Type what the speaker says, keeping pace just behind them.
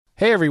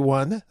Hey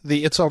everyone,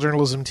 the It's All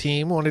Journalism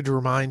team wanted to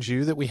remind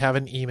you that we have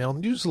an email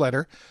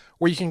newsletter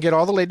where you can get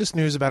all the latest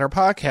news about our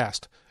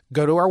podcast.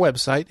 Go to our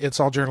website,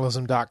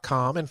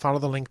 itsalljournalism.com, and follow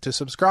the link to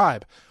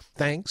subscribe.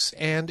 Thanks,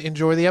 and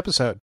enjoy the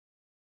episode.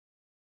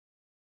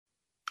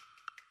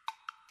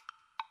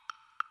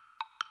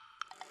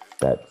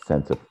 That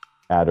sense of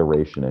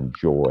adoration and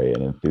joy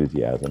and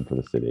enthusiasm for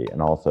the city,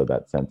 and also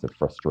that sense of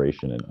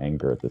frustration and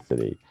anger at the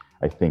city.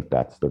 I think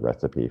that's the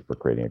recipe for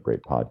creating a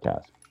great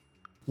podcast.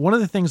 One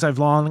of the things I've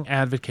long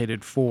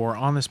advocated for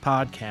on this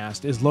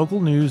podcast is local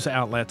news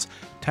outlets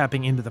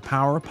tapping into the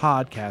power of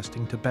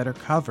podcasting to better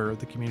cover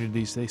the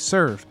communities they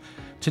serve.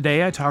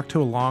 Today, I talked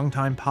to a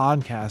longtime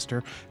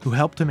podcaster who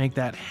helped to make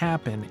that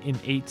happen in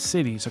 8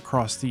 cities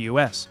across the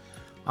U.S.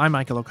 I'm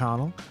Michael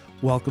O'Connell.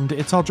 Welcome to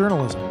It's All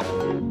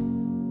Journalism.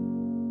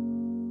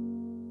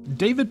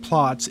 David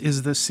Plotz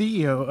is the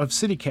CEO of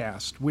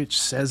CityCast, which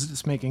says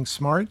it's making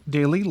smart,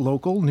 daily,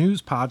 local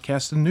news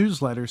podcasts and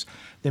newsletters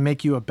that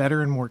make you a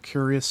better and more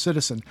curious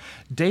citizen.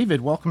 David,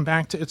 welcome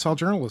back to It's All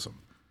Journalism.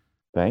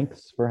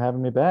 Thanks for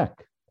having me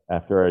back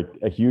after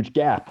a huge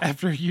gap.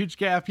 After a huge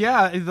gap,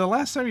 yeah. The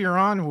last time you were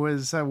on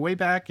was way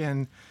back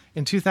in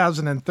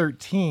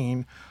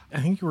 2013.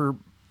 I think you were,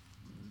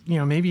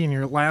 maybe in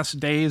your last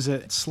days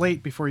at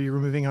Slate before you were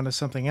moving on to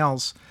something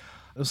else.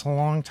 It was a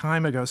long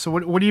time ago. So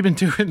what have you been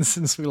doing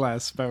since we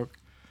last spoke?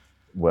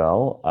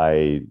 Well,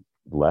 I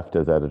left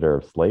as editor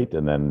of Slate,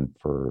 and then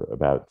for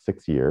about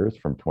 6 years,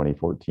 from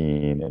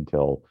 2014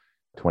 until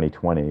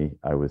 2020,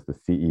 I was the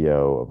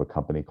CEO of a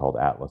company called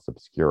Atlas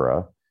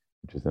Obscura,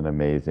 which is an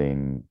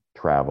amazing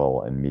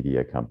travel and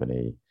media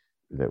company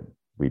that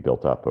we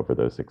built up over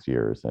those 6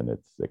 years. And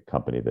it's a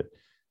company that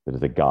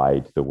is a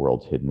guide to the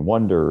world's hidden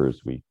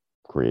wonders. We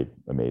create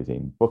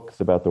amazing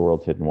books about the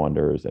world's hidden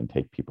wonders and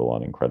take people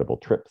on incredible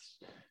trips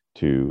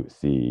to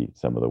see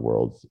some of the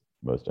world's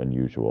most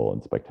unusual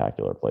and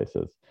spectacular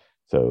places.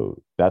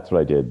 So that's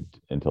what I did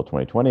until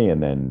 2020.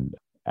 And then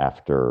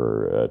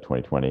after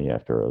 2020,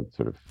 after a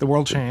sort of... The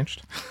world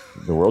changed.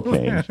 The world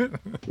changed.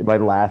 My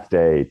last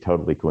day,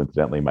 totally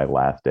coincidentally, my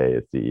last day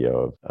as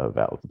CEO of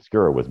Atlas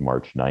Obscura was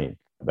March 9th.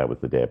 That was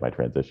the day of my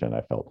transition.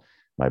 I felt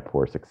my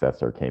poor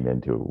successor came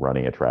into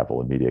running a travel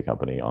and media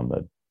company on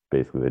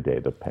basically the day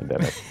the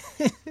pandemic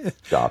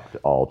stopped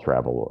all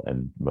travel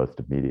and most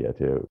of media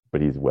too.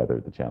 But he's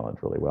weathered the challenge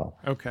really well.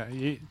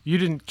 Okay. You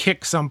didn't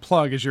kick some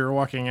plug as you were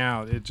walking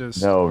out. It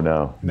just...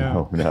 No.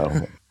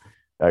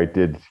 I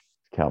did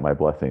count my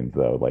blessings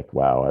though. Like,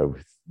 wow,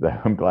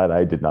 I'm glad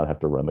I did not have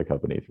to run the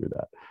company through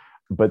that.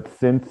 But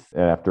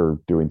after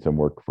doing some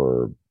work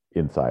for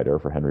Insider,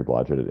 for Henry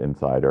Blodgett at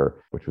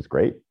Insider, which was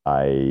great,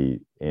 I,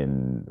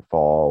 in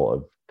fall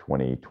of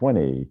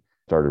 2020,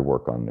 started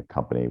work on a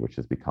company which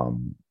has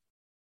become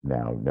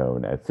now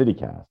known as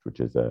CityCast, which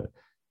is a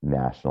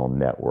national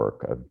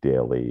network of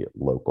daily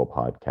local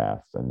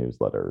podcasts and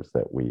newsletters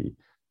that we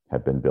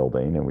have been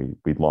building. And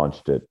we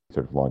launched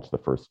the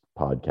first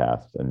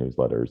podcasts and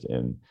newsletters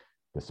in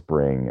the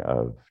spring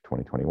of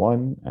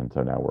 2021. And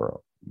so now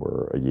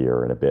we're a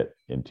year and a bit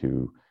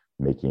into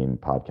making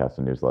podcasts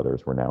and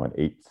newsletters. We're now in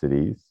 8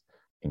 cities,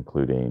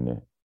 including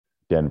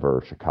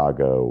Denver,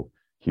 Chicago,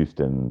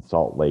 Houston,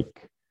 Salt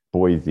Lake,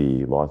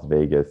 Boise, Las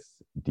Vegas,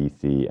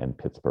 DC, and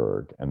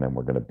Pittsburgh. And then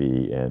we're going to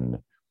be in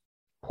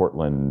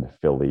Portland,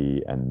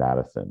 Philly, and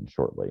Madison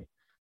shortly.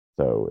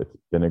 So it's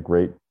been a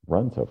great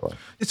run so far.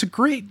 It's a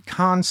great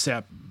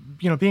concept,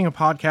 being a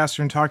podcaster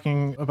and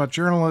talking about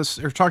journalists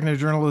or talking to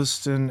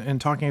journalists and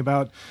talking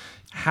about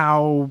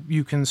how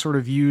you can sort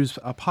of use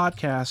a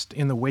podcast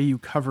in the way you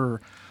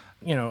cover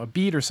a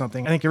beat or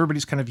something. I think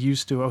everybody's kind of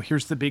used to,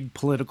 here's the big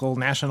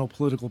national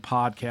political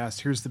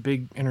podcast. Here's the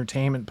big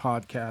entertainment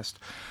podcast.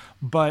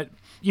 But,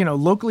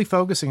 locally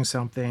focusing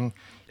something,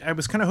 I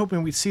was kind of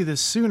hoping we'd see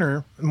this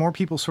sooner, more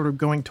people sort of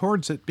going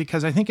towards it,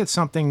 because I think it's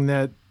something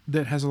that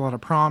has a lot of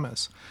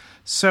promise.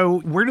 So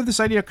where did this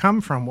idea come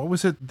from? What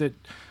was it that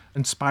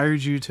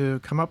inspired you to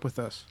come up with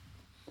this?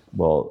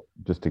 Well,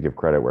 just to give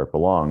credit where it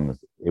belongs,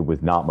 it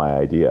was not my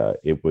idea.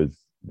 It was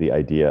the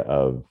idea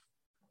of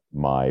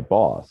my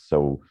boss.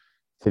 So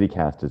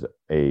CityCast is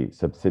a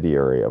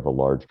subsidiary of a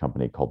large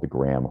company called the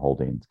Graham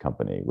Holdings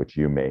Company, which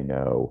you may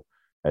know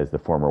as the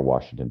former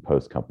Washington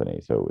Post company.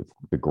 So it's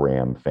the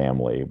Graham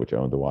family, which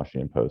owned the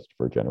Washington Post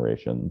for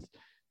generations,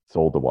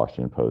 sold the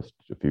Washington Post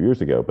a few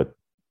years ago, but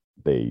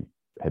they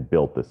had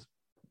built this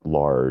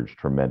large,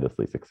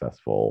 tremendously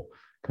successful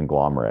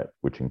conglomerate,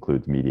 which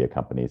includes media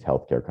companies,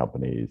 healthcare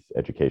companies,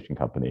 education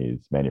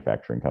companies,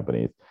 manufacturing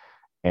companies.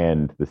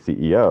 And the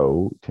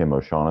CEO, Tim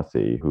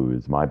O'Shaughnessy, who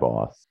is my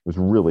boss, was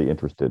really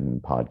interested in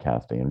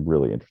podcasting and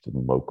really interested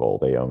in local.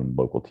 They own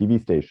local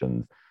TV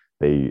stations.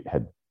 They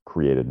had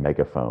created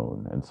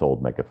Megaphone and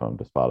sold Megaphone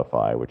to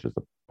Spotify, which is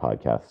a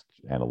podcast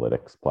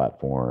analytics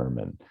platform.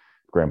 And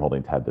Graham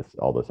Holdings had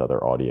all this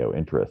other audio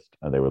interest,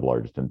 and they were the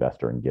largest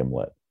investor in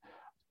Gimlet.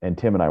 And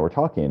Tim and I were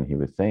talking, and he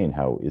was saying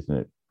how, isn't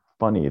it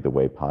funny the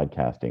way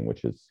podcasting,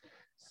 which is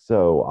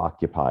so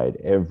occupied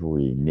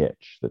every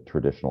niche that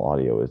traditional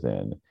audio is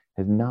in,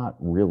 has not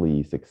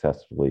really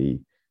successfully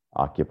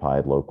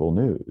occupied local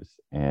news?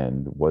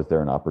 And was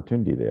there an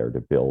opportunity there to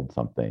build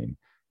something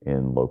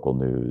in local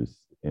news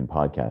in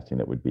podcasting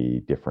that would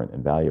be different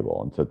and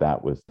valuable? And so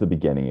that was the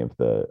beginning of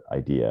the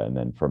idea. And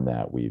then from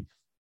that, we've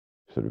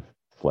sort of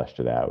fleshed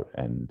it out.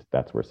 And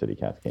that's where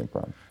CityCast came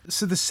from.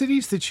 So the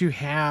cities that you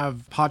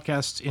have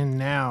podcasts in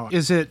now,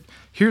 is it,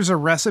 here's a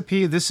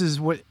recipe, this is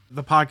what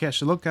the podcast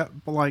should look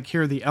like,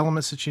 here are the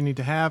elements that you need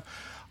to have?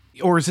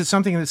 Or is it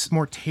something that's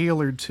more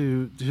tailored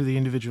to the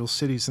individual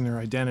cities and their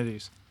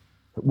identities?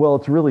 Well,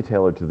 it's really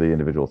tailored to the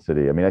individual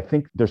city. I mean, I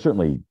think there's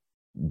certainly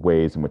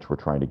ways in which we're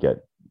trying to get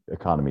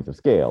economies of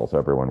scale. So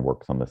everyone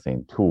works on the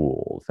same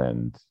tools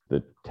and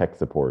the tech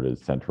support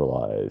is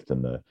centralized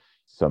and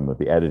some of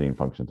the editing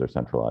functions are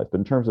centralized. But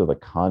in terms of the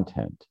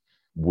content,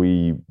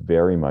 we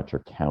very much are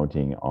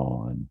counting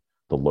on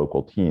the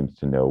local teams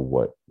to know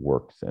what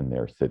works in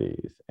their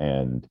cities.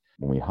 And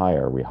when we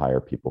hire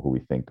people who we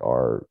think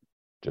are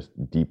just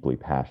deeply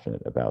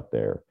passionate about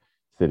their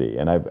city.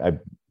 And I've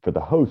for the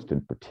host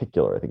in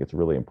particular, I think it's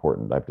really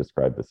important. I've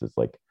described this as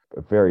like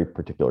a very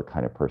particular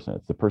kind of person.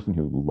 It's the person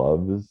who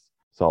loves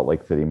Salt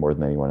Lake City more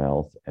than anyone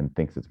else and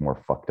thinks it's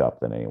more fucked up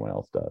than anyone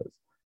else does.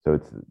 So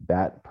it's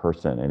that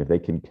person. And if they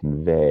can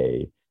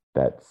convey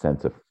that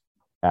sense of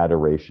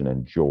adoration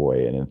and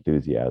joy and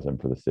enthusiasm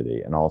for the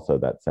city, and also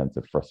that sense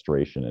of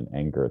frustration and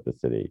anger at the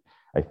city,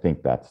 I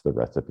think that's the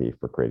recipe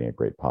for creating a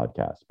great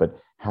podcast. But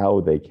how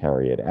they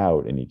carry it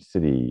out in each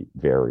city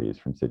varies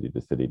from city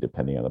to city,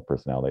 depending on the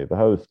personality of the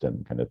host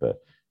and kind of the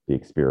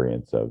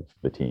experience of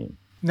the team.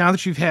 Now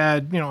that you've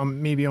had,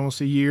 maybe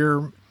almost a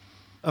year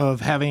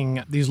of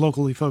having these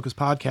locally focused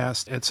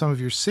podcasts at some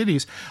of your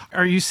cities,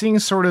 are you seeing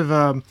sort of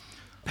a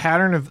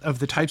pattern of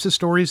the types of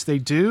stories they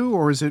do,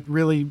 or is it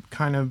really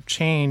kind of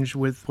change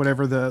with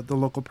whatever the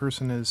local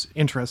person is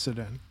interested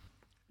in?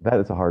 That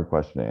is a hard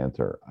question to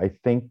answer. I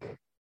think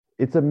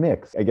it's a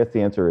mix. I guess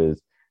the answer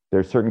is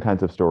there's certain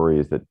kinds of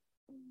stories that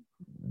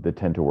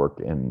tend to work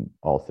in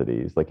all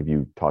cities. Like if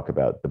you talk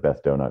about the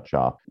best donut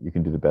shop, you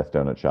can do the best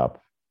donut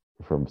shop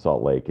from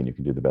Salt Lake and you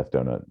can do the best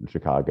donut in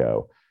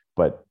Chicago.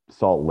 But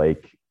Salt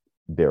Lake,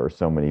 there are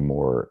so many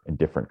more and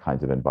different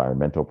kinds of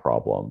environmental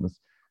problems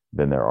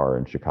than there are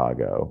in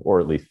Chicago, or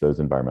at least those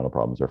environmental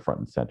problems are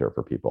front and center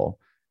for people.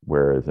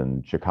 Whereas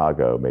in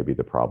Chicago, maybe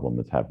the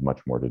problems have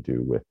much more to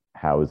do with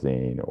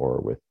housing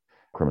or with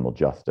criminal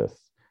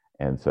justice.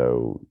 And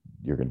so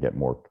you're going to get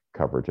more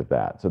coverage of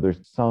that. So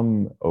there's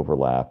some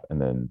overlap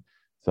and then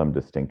some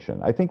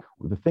distinction. I think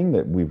the thing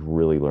that we've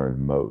really learned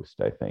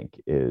most, I think,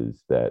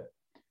 is that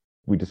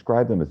we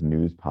describe them as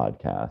news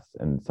podcasts.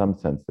 And in some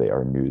sense, they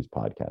are news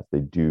podcasts. They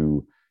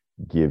do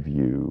give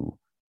you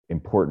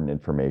important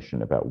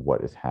information about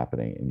what is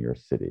happening in your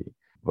city.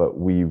 But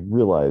we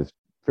realized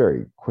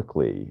very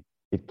quickly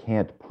it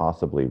can't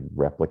possibly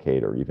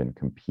replicate or even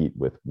compete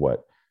with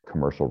what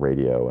commercial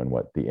radio and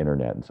what the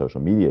internet and social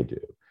media do,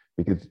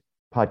 because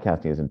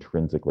podcasting is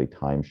intrinsically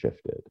time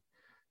shifted.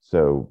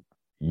 So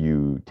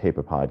you tape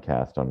a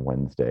podcast on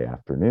Wednesday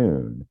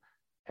afternoon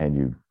and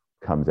you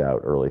comes out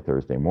early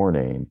Thursday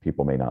morning.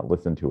 People may not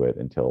listen to it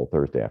until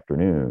Thursday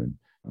afternoon.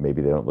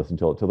 Maybe they don't listen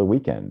to it till the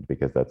weekend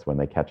because that's when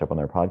they catch up on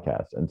their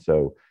podcast. And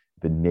so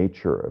the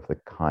nature of the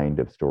kind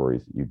of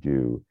stories that you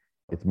do,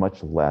 it's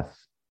much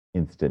less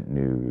instant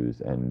news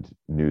and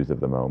news of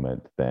the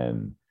moment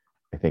than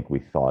I think we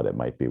thought it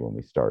might be when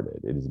we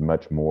started. It is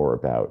much more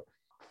about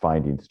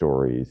finding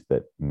stories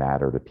that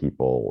matter to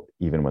people,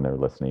 even when they're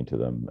listening to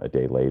them a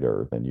day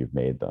later than you've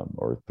made them,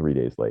 or 3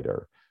 days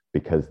later,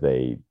 because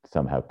they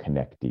somehow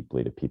connect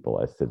deeply to people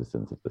as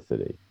citizens of the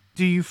city.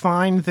 Do you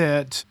find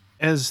that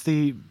as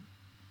the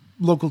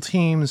local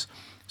teams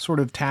sort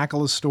of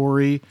tackle a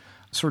story,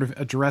 sort of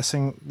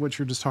addressing what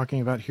you're just talking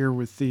about here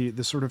with the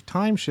sort of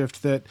time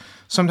shift, that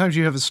sometimes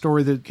you have a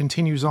story that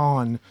continues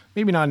on,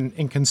 maybe not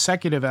in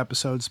consecutive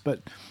episodes,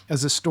 but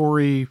as a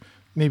story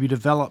maybe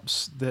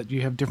develops, that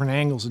you have different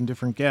angles and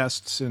different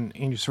guests and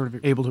you're sort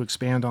of able to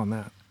expand on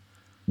that?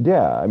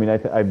 Yeah, I mean,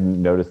 I've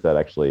noticed that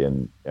actually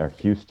in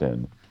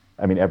Houston.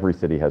 I mean, every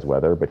city has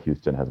weather, but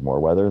Houston has more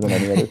weather than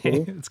any other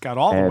city. It's got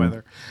all the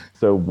weather.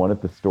 So one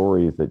of the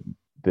stories that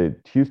the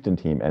Houston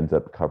team ends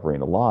up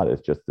covering a lot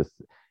is just this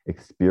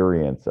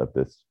experience of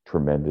this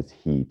tremendous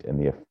heat and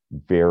the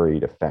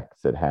varied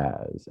effects it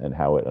has and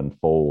how it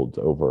unfolds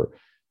over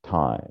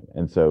time.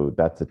 And so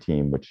that's a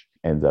team which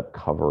ends up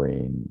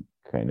covering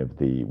kind of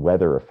the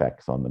weather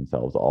effects on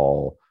themselves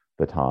all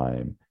the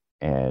time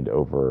and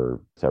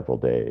over several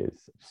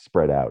days,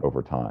 spread out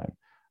over time.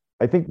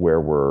 I think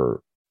where we're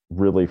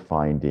really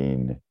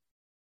finding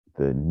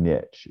the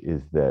niche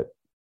is that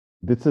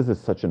this is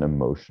such an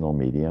emotional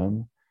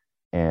medium,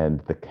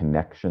 and the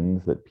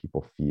connections that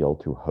people feel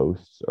to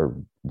hosts are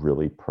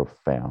really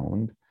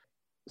profound.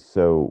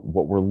 So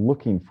what we're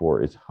looking for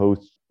is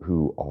hosts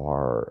who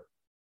are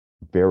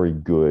very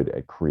good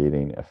at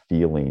creating a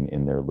feeling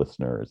in their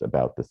listeners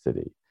about the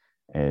city,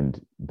 and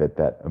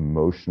that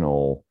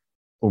emotional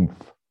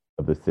oomph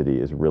of the city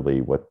is really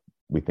what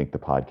we think the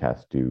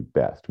podcasts do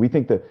best. We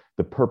think that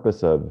the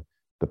purpose of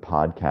the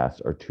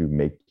podcasts are to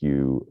make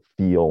you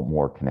feel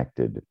more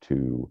connected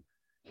to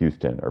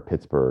Houston or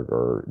Pittsburgh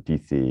or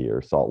DC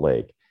or Salt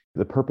Lake.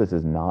 The purpose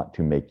is not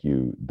to make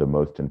you the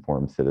most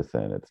informed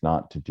citizen. It's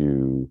not to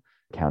do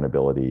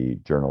accountability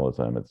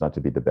journalism. It's not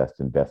to be the best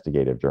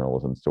investigative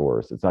journalism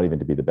source. It's not even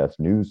to be the best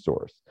news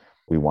source.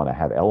 We want to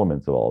have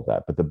elements of all of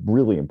that. But the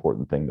really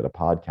important thing that a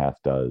podcast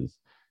does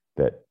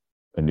that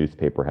a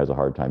newspaper has a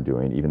hard time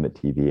doing, even that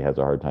TV has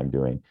a hard time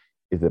doing,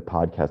 is that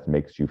podcast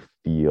makes you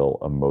feel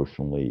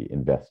emotionally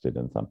invested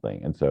in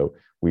something. And so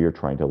we are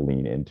trying to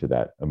lean into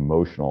that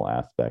emotional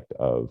aspect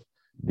of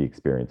the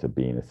experience of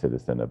being a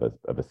citizen of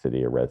a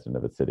city, a resident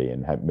of a city,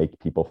 and make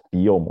people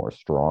feel more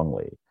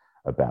strongly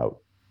about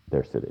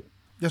their city.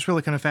 That's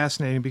really kind of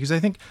fascinating, because I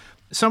think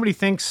somebody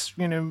thinks,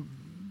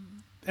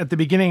 at the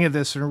beginning of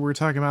this, or we're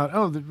talking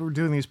about, we're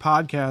doing these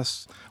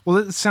podcasts. Well,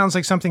 it sounds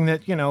like something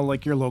that,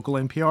 like your local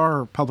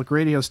NPR or public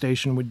radio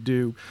station would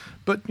do.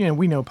 But,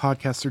 we know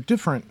podcasts are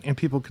different and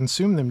people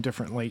consume them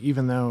differently,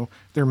 even though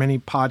there are many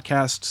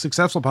podcasts,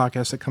 successful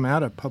podcasts that come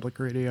out of public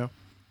radio.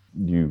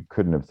 You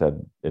couldn't have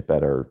said it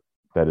better.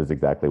 That is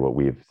exactly what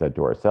we've said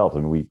to ourselves.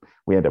 And we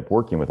end up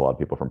working with a lot of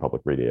people from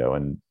public radio,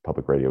 and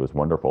public radio is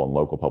wonderful, and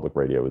local public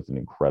radio is an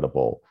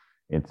incredible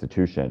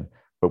institution.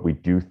 But we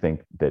do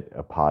think that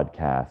a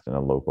podcast and a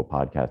local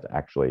podcast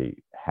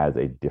actually has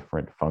a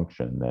different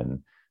function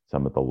than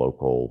some of the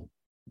local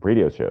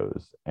radio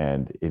shows.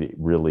 And it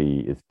really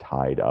is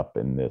tied up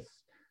in this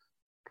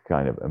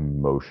kind of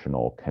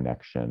emotional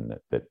connection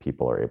that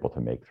people are able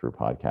to make through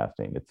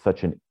podcasting. It's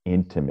such an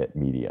intimate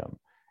medium.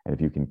 And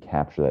if you can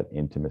capture that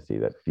intimacy,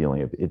 that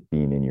feeling of it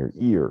being in your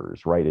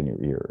ears, right in your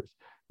ears,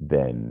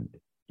 then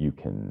you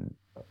can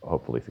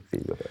hopefully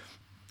succeed with it.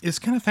 It's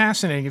kind of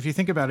fascinating if you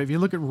think about it. If you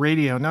look at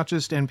radio, not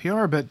just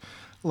NPR, but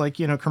like,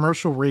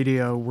 commercial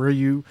radio, where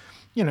you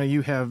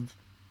have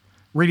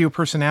radio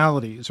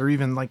personalities, or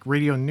even like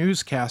radio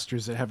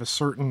newscasters that have a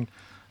certain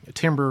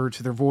timbre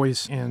to their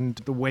voice and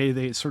the way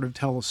they sort of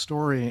tell a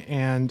story.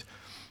 And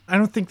I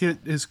don't think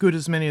that as good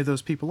as many of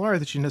those people are,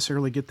 that you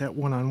necessarily get that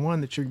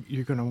one-on-one that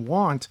you're going to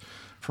want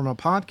from a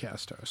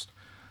podcast host.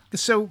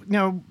 So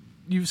now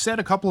you've said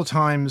a couple of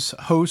times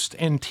host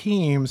and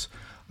teams.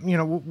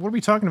 What are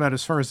we talking about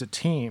as far as a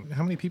team?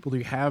 How many people do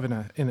you have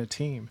in a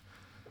team?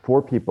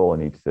 4 people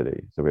in each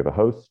city. So we have a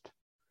host,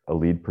 a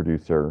lead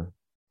producer,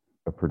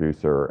 a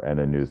producer, and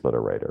a newsletter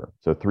writer.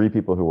 So 3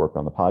 people who work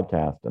on the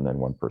podcast, and then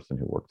 1 person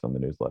who works on the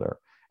newsletter.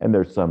 And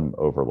there's some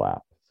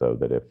overlap, so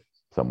that if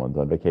someone's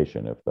on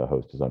vacation, if the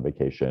host is on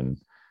vacation,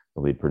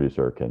 the lead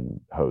producer can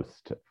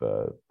host. If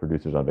the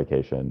producer's on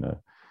vacation,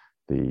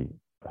 the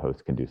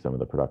host can do some of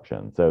the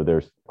production. So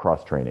there's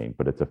cross-training,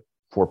 but it's a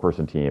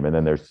 4-person team. And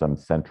then there's some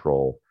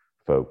central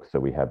folks. So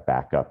we have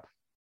backup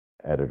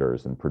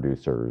editors and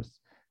producers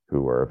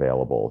who are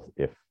available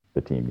if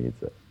the team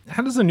needs it.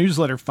 How does the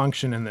newsletter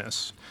function in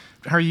this?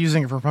 How are you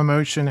using it for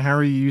promotion? How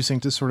are you using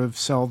to sort of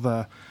sell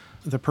the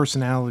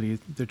personality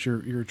that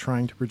you're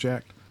trying to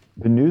project?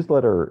 The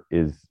newsletter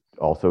is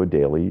also a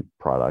daily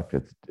product.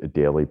 It's a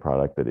daily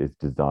product that is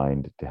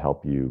designed to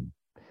help you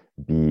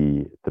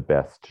be the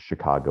best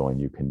Chicagoan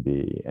you can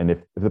be. And if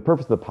the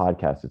purpose of the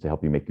podcast is to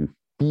help you make you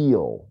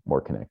feel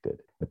more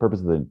connected, the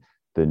purpose of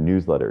the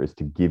newsletter is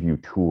to give you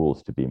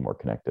tools to be more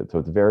connected. So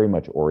it's very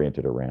much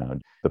oriented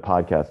around the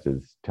podcast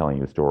is telling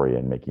you a story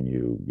and making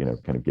you,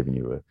 kind of giving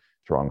you a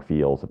strong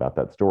feels about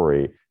that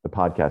story. The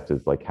podcast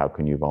is like, how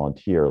can you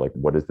volunteer? Like,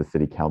 what is the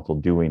city council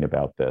doing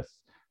about this?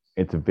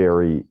 It's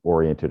very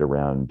oriented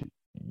around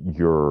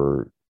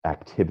your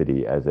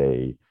activity as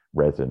a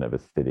resident of a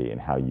city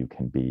and how you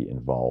can be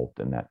involved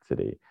in that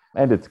city.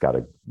 And it's got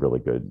a really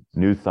good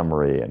news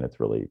summary, and it's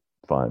really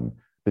fun.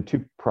 The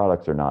 2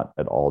 products are not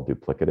at all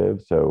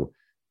duplicative. So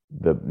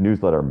the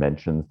newsletter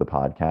mentions the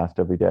podcast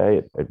every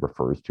day. It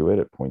refers to it,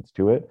 it points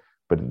to it,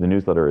 but the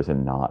newsletter is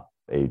not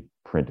a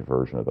print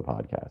version of the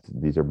podcast.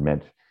 These are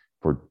meant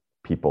for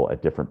people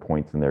at different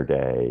points in their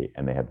day,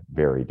 and they have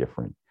very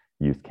different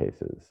use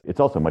cases. It's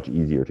also much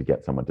easier to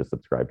get someone to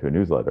subscribe to a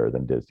newsletter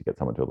than it is to get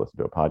someone to listen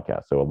to a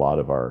podcast. So a lot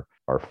of our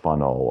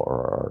funnel or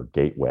our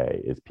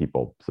gateway is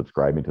people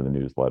subscribing to the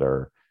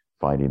newsletter,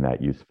 finding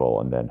that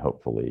useful, and then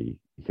hopefully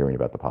hearing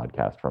about the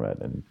podcast from it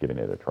and giving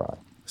it a try.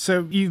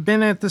 So you've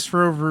been at this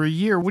for over a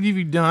year. What have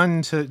you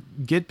done to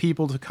get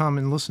people to come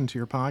and listen to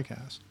your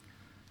podcast?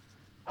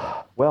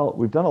 Well,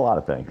 we've done a lot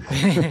of things.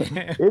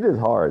 It is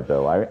hard,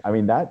 though. I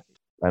mean, that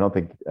I don't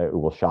think it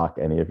will shock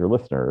any of your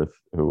listeners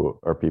who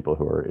are people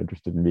who are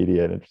interested in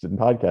media and interested in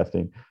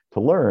podcasting to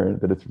learn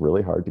that it's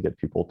really hard to get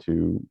people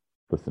to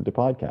listen to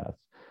podcasts,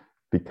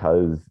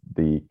 because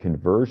the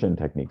conversion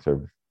techniques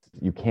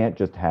you can't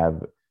just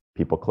have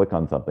people click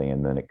on something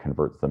and then it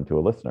converts them to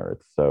a listener.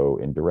 It's so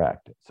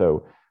indirect.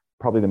 So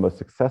probably the most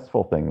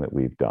successful thing that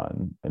we've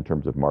done in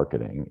terms of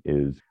marketing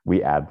is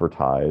we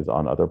advertise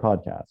on other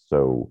podcasts.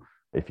 So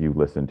if you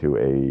listen to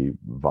a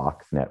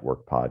Vox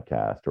Network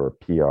podcast or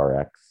a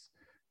PRX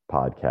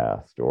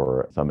podcast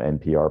or some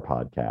NPR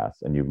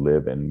podcast and you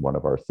live in one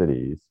of our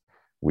cities,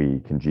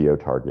 we can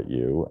geo-target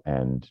you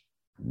and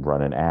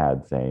run an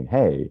ad saying,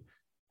 hey,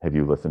 have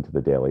you listened to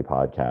the daily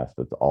podcast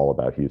that's all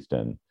about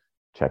Houston?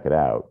 Check it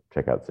out.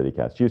 Check out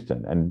CityCast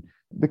Houston. And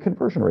The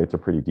conversion rates are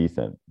pretty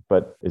decent,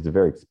 but it's a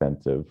very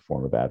expensive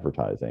form of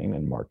advertising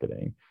and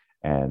marketing,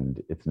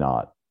 and it's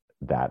not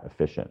that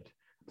efficient.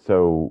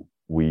 So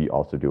we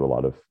also do a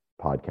lot of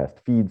podcast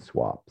feed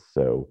swaps.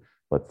 So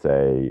let's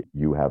say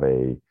you have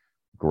a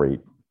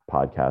great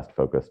podcast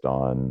focused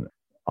on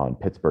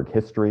Pittsburgh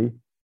history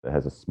that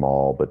has a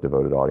small but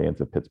devoted audience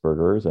of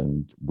Pittsburghers,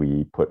 and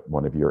we put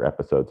one of your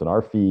episodes in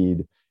our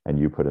feed, and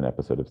you put an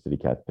episode of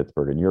CityCast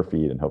Pittsburgh in your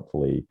feed, and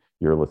hopefully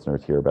your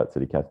listeners hear about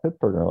CityCast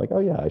Pittsburgh and are like, oh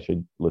yeah, I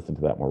should listen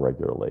to that more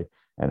regularly.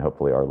 And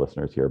hopefully our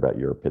listeners hear about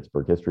your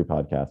Pittsburgh history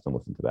podcast and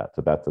listen to that.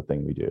 So that's the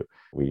thing we do.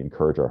 We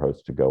encourage our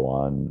hosts to go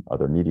on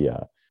other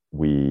media.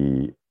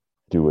 We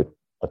do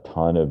a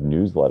ton of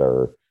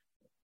newsletter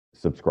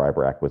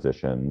subscriber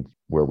acquisitions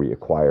where we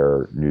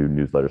acquire new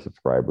newsletter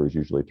subscribers,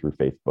 usually through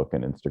Facebook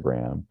and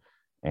Instagram.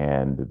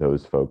 And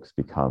those folks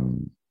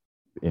become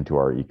into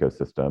our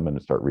ecosystem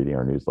and start reading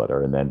our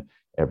newsletter. And then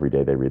every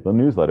day they read the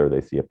newsletter,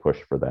 they see a push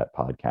for that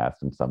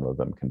podcast, and some of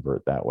them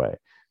convert that way.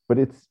 But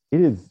it's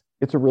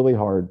a really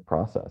hard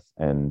process.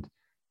 And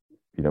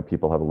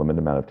people have a limited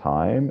amount of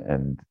time.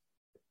 And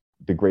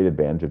the great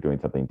advantage of doing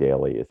something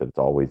daily is that it's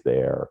always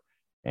there.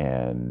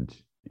 And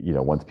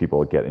once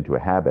people get into a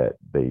habit,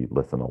 they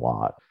listen a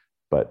lot.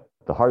 But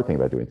the hard thing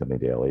about doing something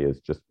daily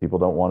is just people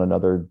don't want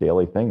another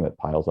daily thing that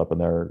piles up in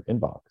their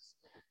inbox.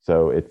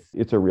 So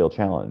it's a real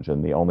challenge.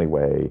 And the only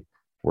way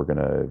we're going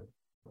to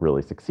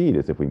really succeed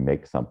is if we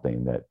make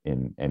something that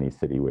in any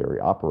city where we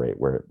operate,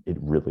 where it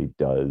really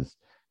does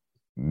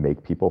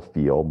make people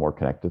feel more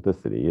connected to the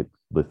city.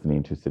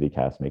 Listening to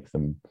CityCast makes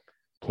them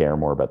care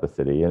more about the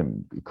city,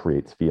 and it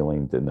creates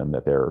feelings in them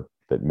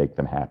that make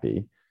them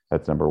happy.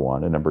 That's number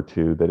one. And number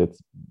two, that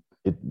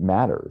it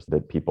matters,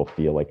 that people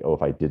feel like, oh,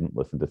 if I didn't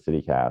listen to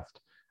CityCast,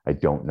 I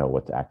don't know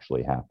what's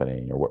actually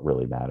happening or what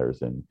really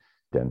matters in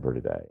Denver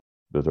today.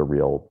 Those are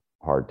real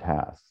hard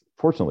tasks.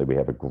 Fortunately, we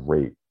have a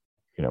great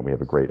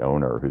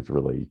owner who's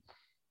really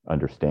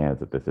understands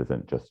that this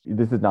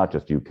is not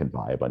just you can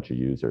buy a bunch of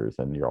users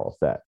and you're all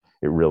set.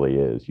 It really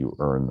is, you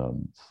earn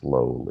them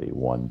slowly,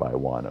 one by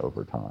one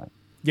over time.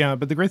 Yeah,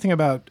 but the great thing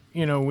about,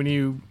 when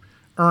you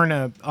earn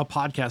a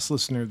podcast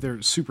listener,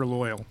 they're super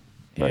loyal.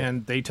 Right.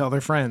 And they tell their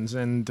friends,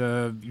 and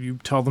you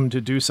tell them to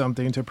do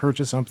something, to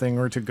purchase something,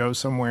 or to go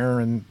somewhere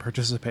and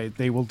participate.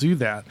 They will do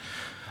that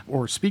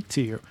or speak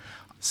to you.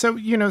 So,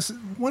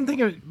 one thing,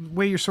 the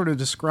way you're sort of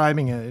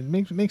describing it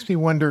makes me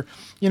wonder,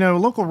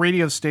 local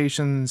radio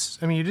stations,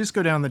 I mean, you just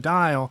go down the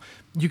dial,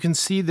 you can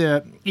see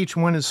that each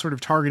one is sort of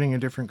targeting a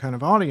different kind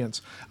of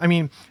audience. I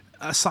mean,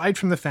 aside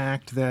from the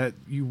fact that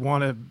you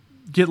want to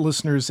get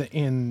listeners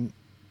in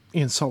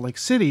Salt Lake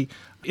City,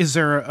 is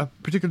there a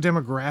particular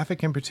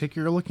demographic in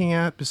particular you're looking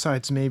at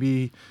besides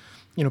maybe,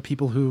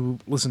 people who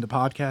listen to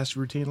podcasts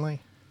routinely?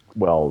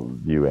 Well,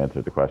 you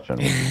answered the question.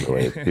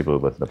 Really, people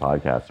who listen to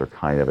podcasts are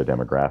kind of a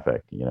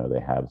demographic. They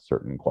have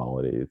certain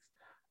qualities.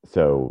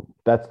 So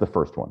that's the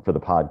first one. For the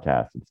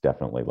podcast, it's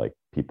definitely like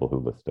people who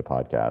listen to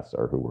podcasts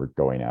or who we're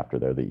going after.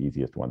 They're the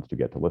easiest ones to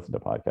get to listen to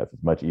podcasts.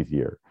 It's much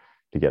easier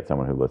to get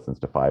someone who listens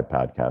to 5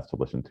 podcasts to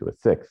listen to a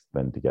 6th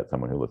than to get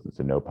someone who listens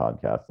to no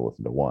podcasts to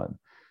listen to 1.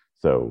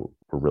 So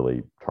we're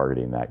really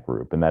targeting that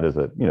group. And that is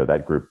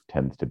that group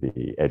tends to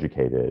be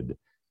educated.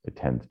 It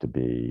tends to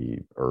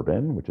be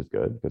urban, which is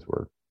good because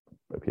we're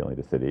appealing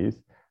to cities.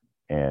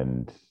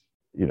 And,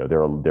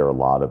 there are a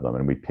lot of them.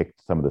 And we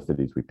picked some of the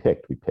cities we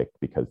picked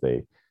because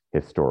they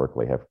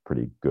historically have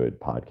pretty good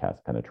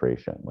podcast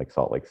penetration, like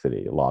Salt Lake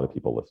City. A lot of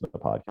people listen to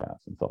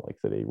podcasts in Salt Lake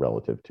City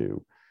relative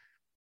to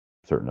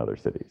certain other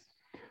cities.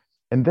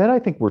 And then I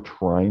think we're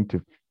trying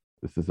to,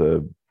 it's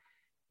a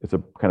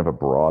kind of a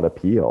broad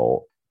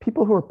appeal,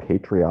 people who are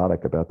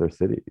patriotic about their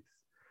cities.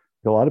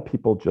 A lot of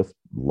people just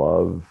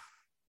love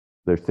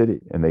their city,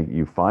 and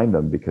you find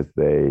them because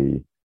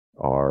they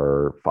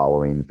are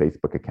following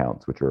Facebook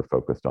accounts which are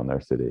focused on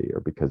their city, or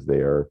because they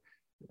are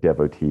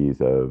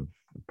devotees of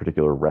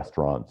particular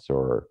restaurants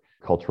or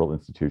cultural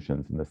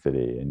institutions in the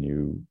city, and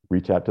you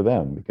reach out to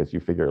them because you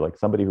figure like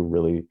somebody who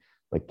really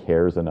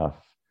cares enough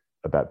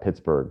about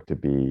Pittsburgh to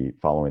be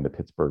following the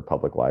Pittsburgh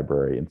Public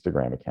Library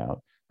Instagram account.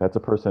 That's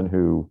a person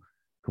who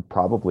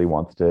probably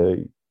wants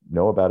to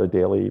know about a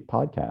daily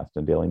podcast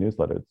and daily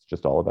newsletter. It's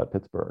just all about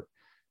Pittsburgh.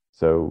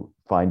 So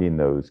finding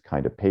those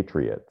kind of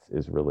patriots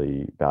is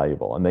really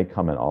valuable, and they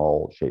come in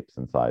all shapes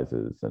and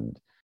sizes. And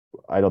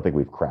I don't think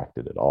we've cracked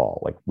it at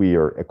all. We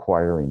are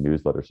acquiring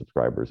newsletter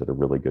subscribers at a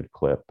really good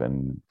clip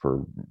and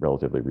for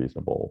relatively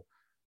reasonable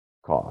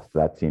cost.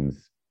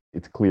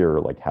 It's clear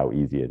how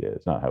easy it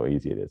is. Not how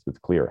easy it is, but it's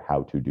clear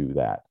how to do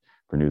that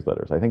for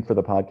newsletters. I think for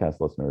the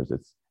podcast listeners,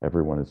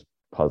 everyone is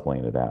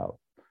puzzling it out.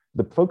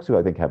 The folks who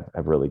I think have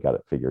really got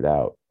it figured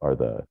out are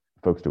the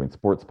folks doing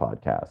sports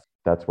podcasts.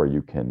 That's where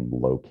you can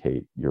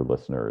locate your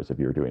listeners if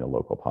you're doing a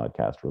local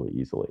podcast really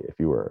easily. If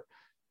you were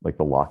like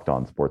the Locked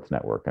On Sports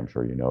Network, I'm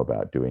sure you know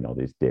about, doing all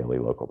these daily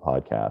local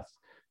podcasts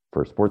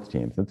for sports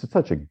teams. It's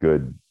such a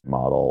good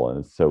model, and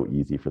it's so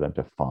easy for them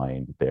to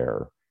find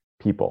their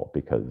people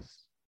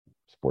because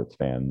sports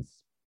fans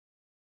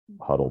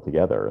huddle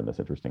together in this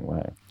interesting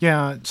way.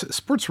 Yeah,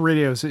 sports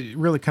radio is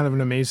really kind of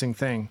an amazing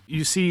thing.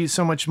 You see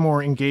so much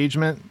more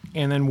engagement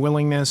and then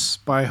willingness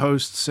by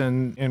hosts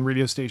and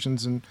radio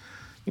stations and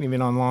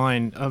even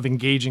online of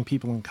engaging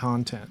people in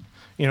content,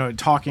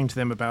 talking to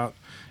them about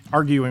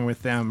arguing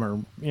with them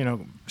or,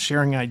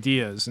 sharing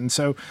ideas. And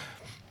so,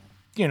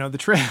 the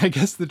trick, I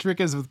guess the trick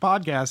is with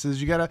podcasts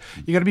is you gotta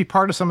be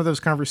part of some of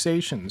those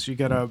conversations. You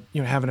gotta,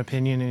 have an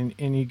opinion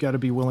and you gotta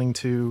be willing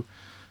to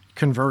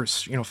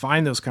converse,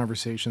 find those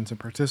conversations and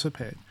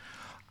participate.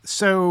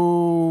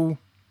 So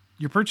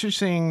you're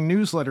purchasing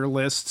newsletter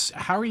lists.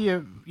 How are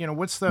you,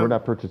 what's the... We're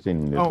not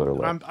purchasing newsletter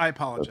lists. I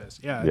apologize.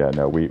 Yeah. Yeah,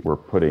 no, we're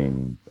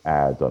putting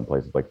ads on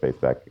places like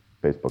Facebook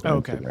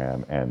and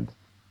Instagram, and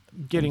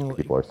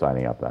people are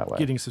signing up that way.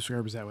 Getting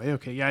subscribers that way.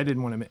 Okay. Yeah, I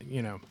didn't want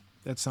to,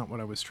 that's not what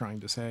I was trying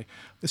to say.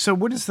 So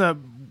what is the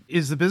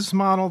business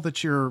model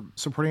that you're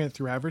supporting it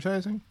through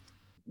advertising?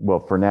 Well,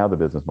 for now, the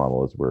business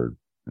model is we're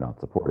not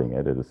supporting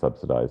it. It is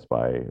subsidized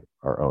by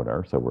our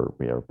owner. So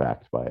we are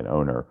backed by an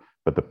owner.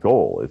 But the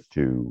goal is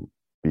to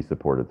be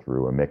supported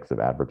through a mix of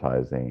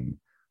advertising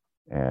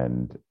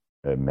and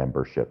a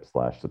membership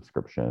 /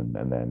 subscription,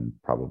 and then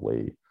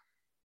probably,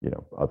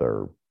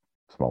 other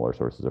smaller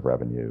sources of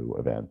revenue,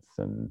 events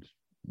and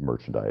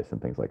merchandise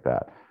and things like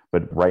that.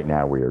 But right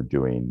now we are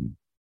doing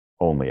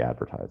only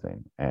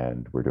advertising,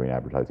 and we're doing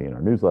advertising in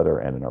our newsletter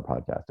and in our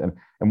podcast.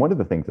 And one of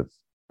the things that's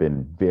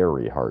been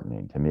very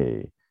heartening to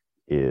me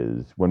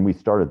is when we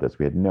started this,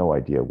 we had no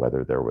idea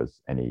whether there was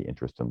any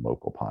interest in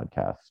local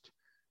podcast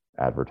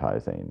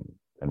advertising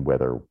and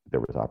whether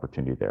there was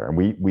opportunity there. And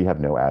we have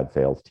no ad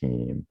sales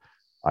team.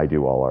 I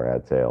do all our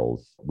ad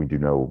sales. We do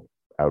no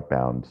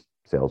outbound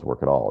sales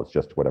work at all. It's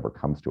just whatever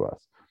comes to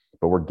us.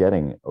 But we're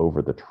getting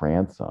over the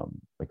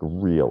transom, like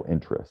real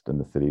interest in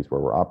the cities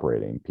where we're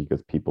operating,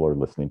 because people are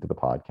listening to the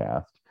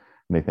podcast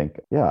and they think,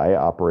 yeah, I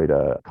operate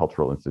a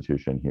cultural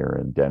institution here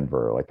in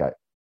Denver.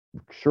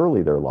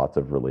 Surely there are lots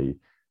of really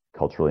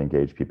culturally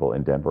engaged people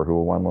in Denver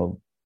who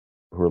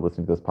are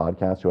listening to this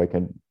podcast who I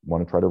can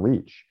want to try to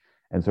reach.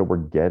 And so we're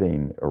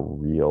getting a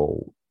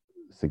real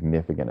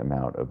significant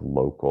amount of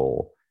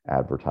local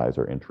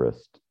advertiser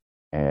interest,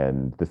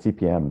 and the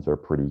CPMs are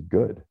pretty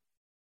good.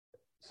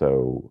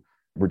 So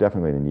we're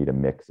definitely going to need a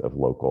mix of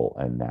local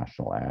and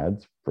national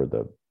ads for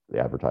the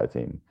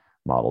advertising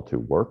model to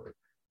work.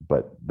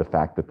 But the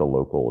fact that the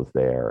local is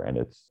there and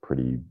it's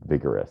pretty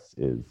vigorous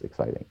is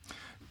exciting.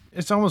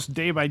 It's almost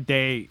day by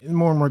day,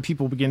 more and more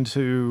people begin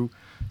to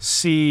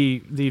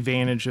see the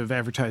advantage of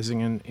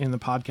advertising in the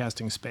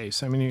podcasting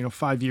space. I mean,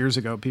 5 years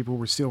ago, people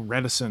were still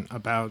reticent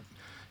about,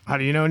 how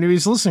do you know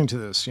nobody's listening to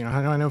this?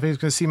 How do I know if he's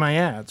going to see my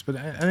ads? But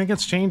I think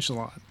it's changed a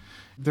lot.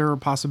 There are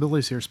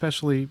possibilities here,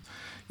 especially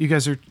you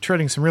guys are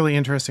treading some really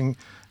interesting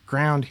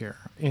ground here.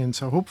 And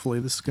so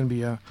hopefully this is going to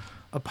be a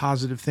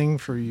positive thing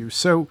for you.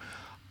 So,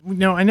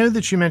 I know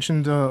that you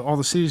mentioned all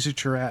the cities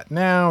that you're at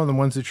now and the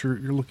ones that you're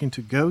looking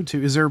to go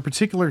to. Is there a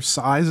particular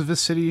size of a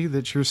city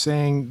that you're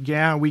saying,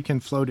 yeah, we can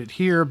float it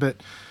here, but,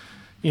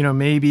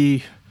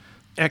 maybe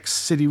X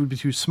city would be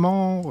too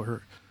small?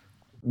 Or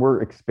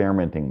we're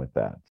experimenting with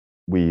that.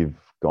 We've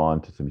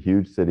gone to some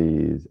huge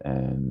cities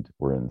and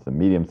we're in some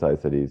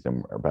medium-sized cities,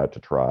 and we're about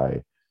to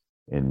try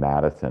in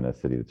Madison, a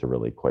city that's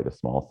really quite a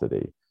small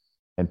city.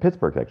 And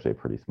Pittsburgh's actually a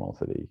pretty small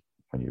city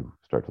when you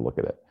start to look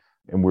at it.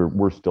 And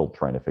we're still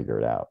trying to figure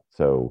it out.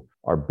 So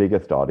our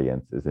biggest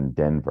audience is in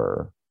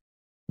Denver,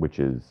 which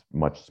is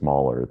much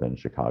smaller than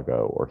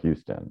Chicago or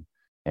Houston.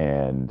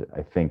 And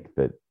I think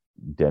that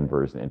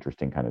Denver is an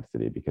interesting kind of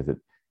city because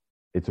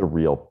it's a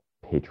real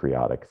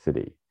patriotic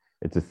city.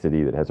 It's a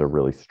city that has a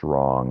really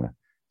strong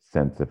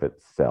sense of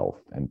itself,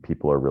 and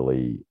people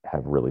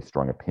have really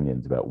strong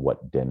opinions about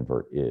what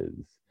Denver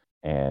is.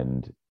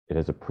 And it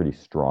has a pretty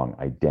strong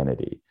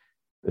identity.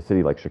 A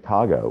city like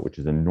Chicago, which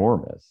is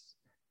enormous,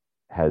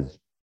 has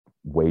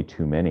way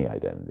too many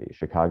identities.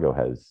 Chicago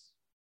has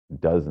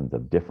dozens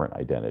of different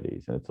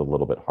identities, and it's a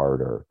little bit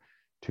harder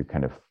to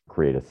kind of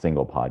create a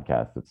single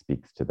podcast that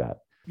speaks to that.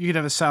 You could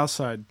have a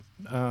Southside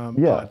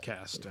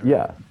podcast.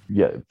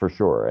 Yeah, for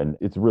sure. And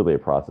it's really a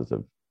process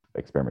of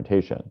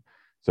experimentation.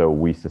 So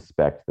we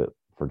suspect that,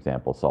 for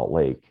example, Salt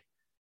Lake,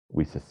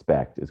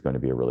 is going to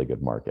be a really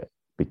good market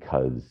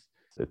because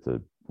it's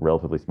a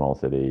relatively small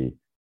city,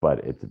 but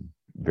it's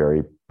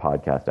very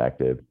podcast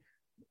active.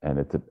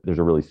 And there's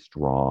a really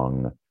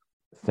strong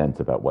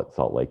sense about what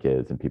Salt Lake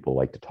is, and people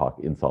like to talk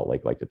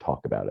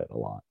about it a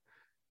lot.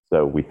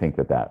 So we think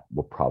that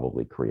will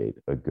probably create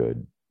a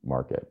good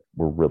market.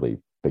 We're really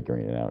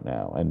figuring it out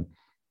now. And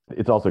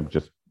it's also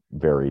just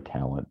very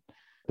talent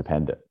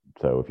dependent.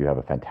 So if you have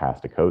a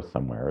fantastic host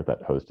somewhere,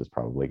 that host is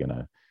probably going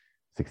to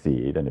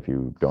succeed. And if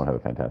you don't have a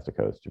fantastic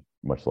host, you're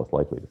much less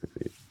likely to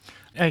succeed.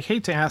 I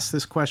hate to ask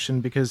this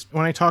question because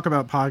when I talk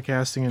about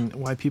podcasting and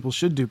why people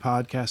should do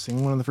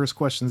podcasting, one of the first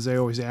questions they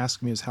always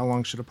ask me is, how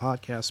long should a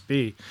podcast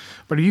be?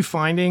 But are you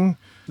finding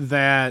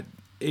that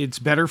it's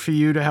better for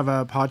you to have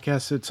a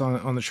podcast that's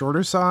on the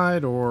shorter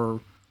side,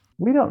 or?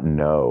 We don't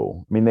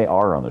know. I mean, they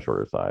are on the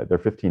shorter side. They're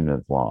 15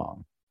 minutes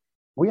long.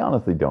 We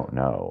honestly don't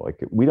know.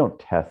 We don't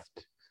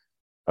test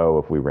oh,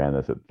 if we ran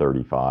this at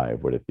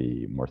 35, would it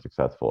be more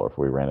successful? Or if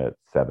we ran it at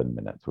 7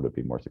 minutes, would it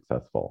be more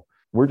successful?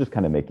 We're just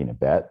kind of making a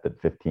bet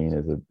that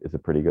 15 is a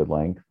pretty good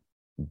length,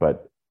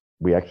 but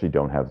we actually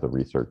don't have the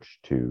research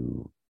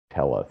to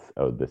tell us,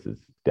 oh, this is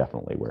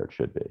definitely where it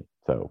should be.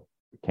 So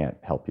can't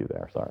help you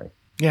there. Sorry.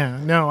 Yeah,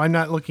 no, I'm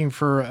not looking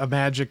for a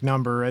magic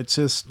number. It's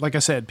just, like I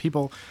said,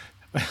 people,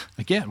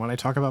 again, when I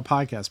talk about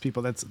podcasts,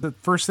 people, that's the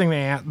first thing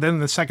they ask. Then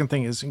the second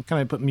thing is, can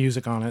I put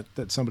music on it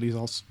that somebody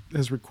else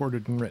has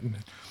recorded and written?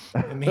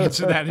 And the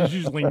answer to that is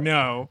usually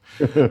no.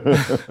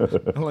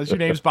 Unless your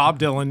name's Bob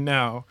Dylan,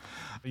 no.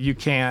 You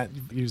can't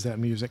use that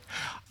music.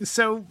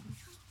 So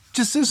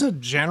just as a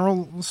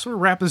general, let's sort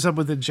of wrap this up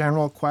with a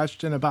general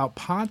question about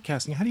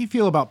podcasting. How do you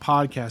feel about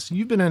podcasting?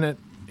 You've been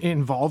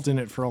involved in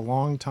it for a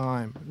long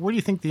time. Where do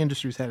you think the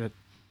industry's headed?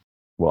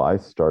 Well, I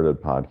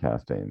started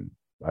podcasting.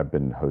 I've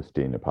been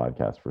hosting a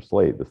podcast for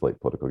Slate, the Slate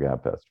Political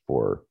Gabfest,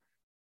 for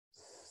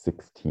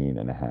 16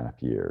 and a half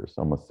years,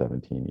 almost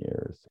 17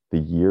 years. The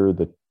year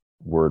the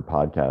word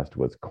podcast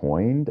was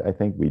coined, I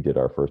think we did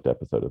our first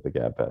episode of the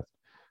Gabfest.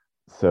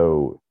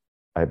 So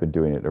I've been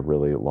doing it a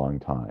really long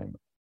time.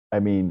 I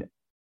mean,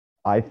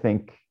 I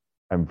think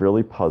I'm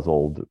really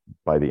puzzled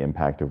by the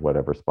impact of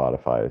whatever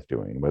Spotify is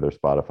doing, whether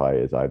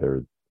Spotify is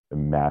either a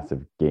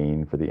massive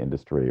gain for the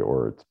industry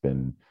or it's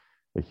been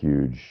a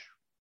huge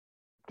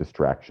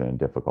distraction and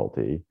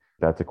difficulty.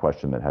 That's a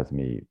question that has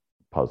me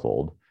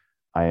puzzled.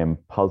 I am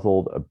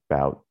puzzled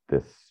about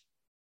this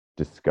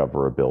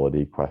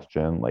discoverability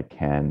question. Like,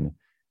 can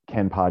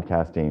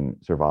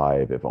podcasting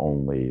survive if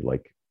only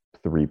like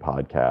 3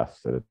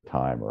 podcasts at a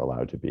time are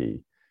allowed to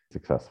be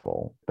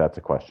successful? That's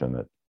a question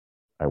that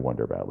I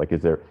wonder about. Like,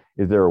 is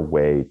there a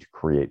way to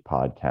create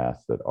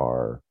podcasts that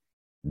are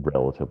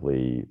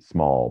relatively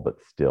small but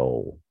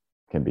still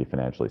can be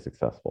financially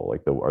successful?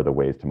 Like, are the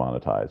ways to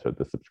monetize, or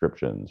the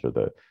subscriptions, or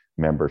the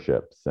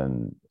memberships,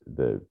 and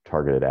the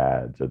targeted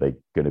ads, are they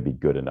going to be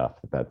good enough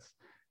that that's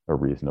a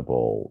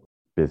reasonable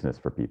business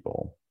for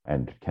people?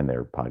 And can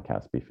their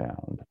podcasts be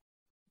found?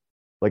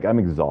 Like, I'm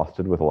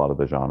exhausted with a lot of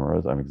the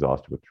genres. I'm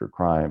exhausted with true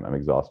crime. I'm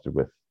exhausted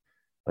with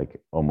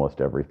like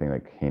almost everything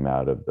that came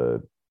out of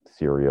the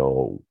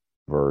serial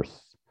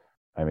verse.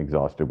 I'm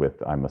exhausted with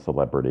I'm a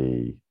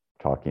celebrity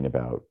talking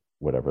about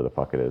whatever the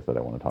fuck it is that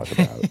I want to talk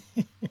about.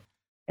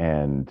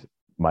 And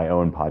my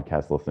own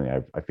podcast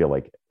listening, I feel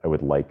like I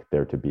would like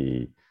there to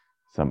be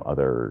some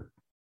other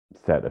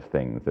set of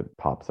things that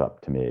pops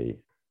up to me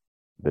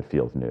that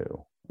feels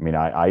new. I mean,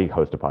 I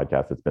host a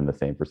podcast that's been the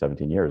same for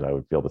 17 years. I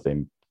would feel the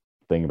same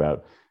thing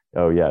about,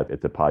 oh yeah,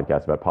 it's a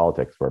podcast about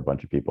politics where a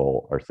bunch of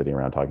people are sitting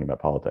around talking about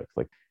politics.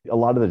 Like, a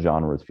lot of the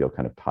genres feel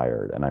kind of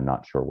tired, and I'm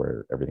not sure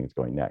where everything's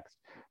going next.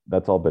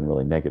 That's all been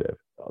really negative.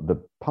 The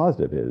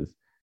positive is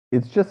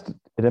it's just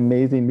an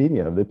amazing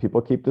medium that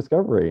people keep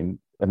discovering,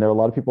 and there are a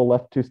lot of people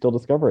left to still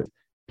discover it.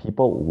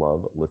 People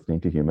love listening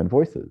to human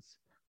voices,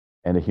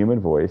 and a human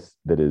voice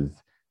that is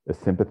a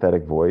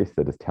sympathetic voice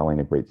that is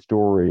telling a great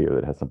story, or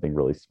that has something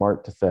really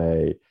smart to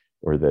say,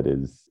 or that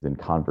is in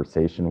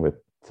conversation with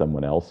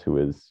someone else who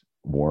is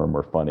warm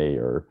or funny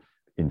or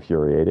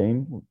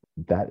infuriating.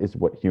 That is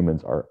what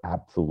humans are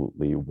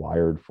absolutely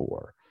wired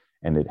for.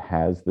 And it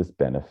has this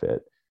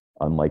benefit.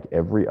 Unlike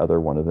every other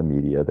one of the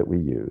media that we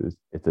use,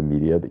 it's a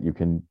media that you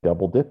can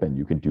double dip in.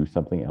 You can do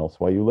something else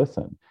while you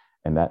listen.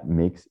 And that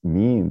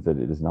means that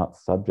it is not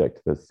subject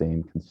to the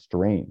same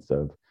constraints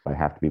of, I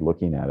have to be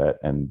looking at it,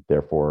 and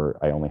therefore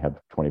I only have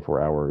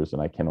 24 hours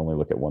and I can only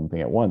look at one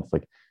thing at once.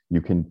 Like,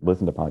 you can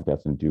listen to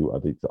podcasts and do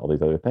all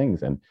these other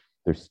things. And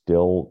there's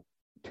still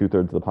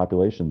 2/3 of the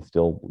population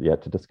still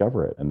yet to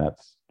discover it. And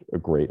that's a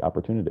great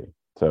opportunity.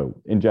 So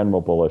in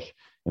general, bullish.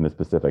 In the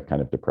specific,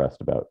 kind of depressed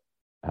about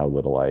how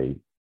little I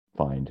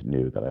find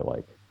new that I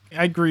like.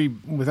 I agree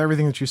with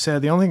everything that you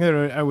said. The only thing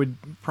that I would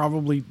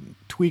probably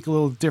tweak a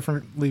little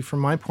differently from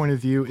my point of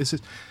view is,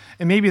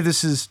 and maybe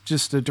this is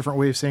just a different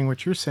way of saying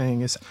what you're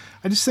saying, is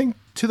I just think,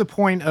 to the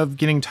point of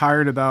getting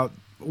tired about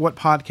what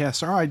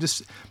podcasts are, I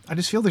just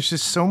feel there's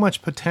just so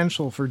much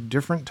potential for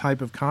different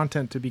type of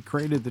content to be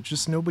created that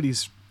just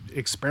nobody's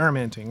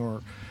experimenting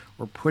or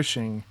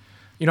pushing.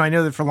 You know, I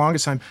know that for the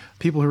longest time,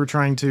 people who were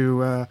trying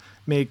to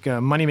make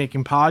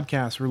money-making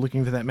podcasts were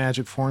looking for that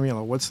magic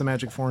formula. What's the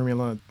magic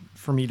formula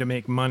for me to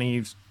make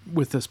money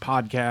with this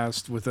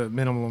podcast with a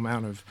minimal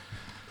amount of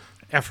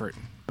effort?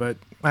 But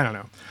I don't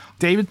know.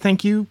 David,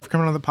 thank you for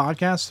coming on the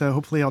podcast.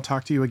 Hopefully I'll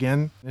talk to you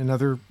again in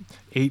another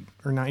 8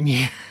 or 9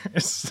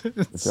 years.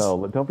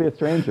 No, don't be a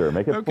stranger.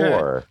 Make it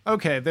 4.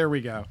 Okay, there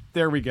we go.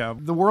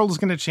 The world is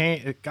going to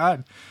change.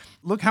 God,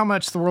 look how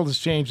much the world has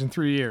changed in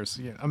 3 years.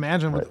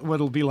 Imagine what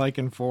it'll be like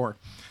in 4.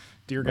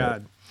 Dear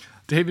God.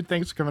 David,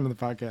 thanks for coming on the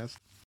podcast.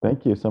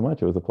 Thank you so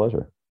much. It was a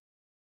pleasure.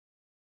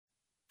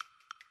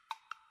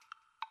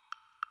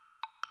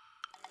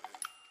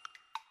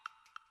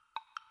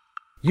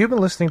 You've been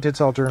listening to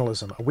It's All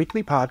Journalism, a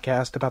weekly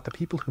podcast about the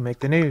people who make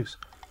the news.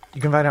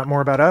 You can find out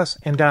more about us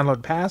and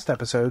download past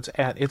episodes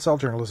at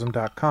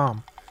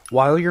itsalljournalism.com.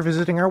 While you're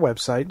visiting our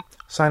website,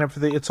 sign up for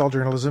the It's All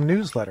Journalism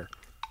newsletter.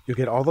 You'll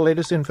get all the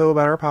latest info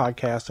about our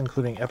podcast,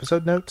 including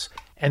episode notes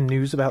and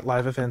news about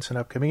live events and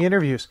upcoming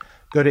interviews.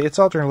 Go to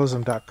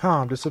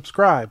itsalljournalism.com to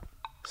subscribe.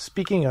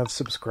 Speaking of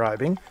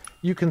subscribing,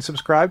 you can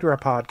subscribe to our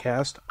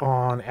podcast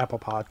on Apple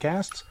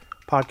Podcasts,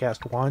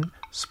 Podcast One,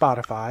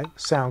 Spotify,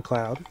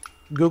 SoundCloud,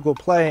 Google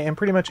Play, and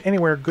pretty much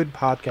anywhere good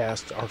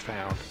podcasts are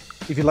found.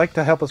 If you'd like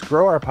to help us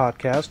grow our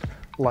podcast,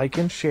 like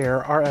and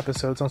share our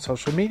episodes on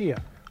social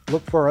media.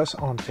 Look for us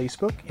on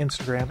Facebook,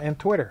 Instagram, and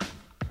Twitter.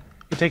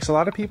 It takes a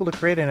lot of people to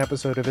create an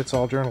episode of It's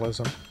All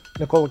Journalism.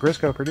 Nicola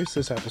Grisco produced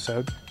this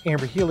episode.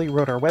 Amber Healy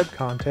wrote our web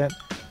content.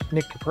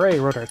 Nick Capre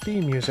wrote our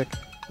theme music.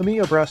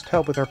 Emilio Brust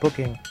helped with our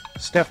booking.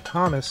 Steph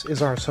Thomas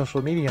is our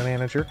social media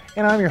manager.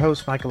 And I'm your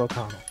host, Michael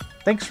O'Connell.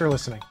 Thanks for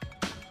listening.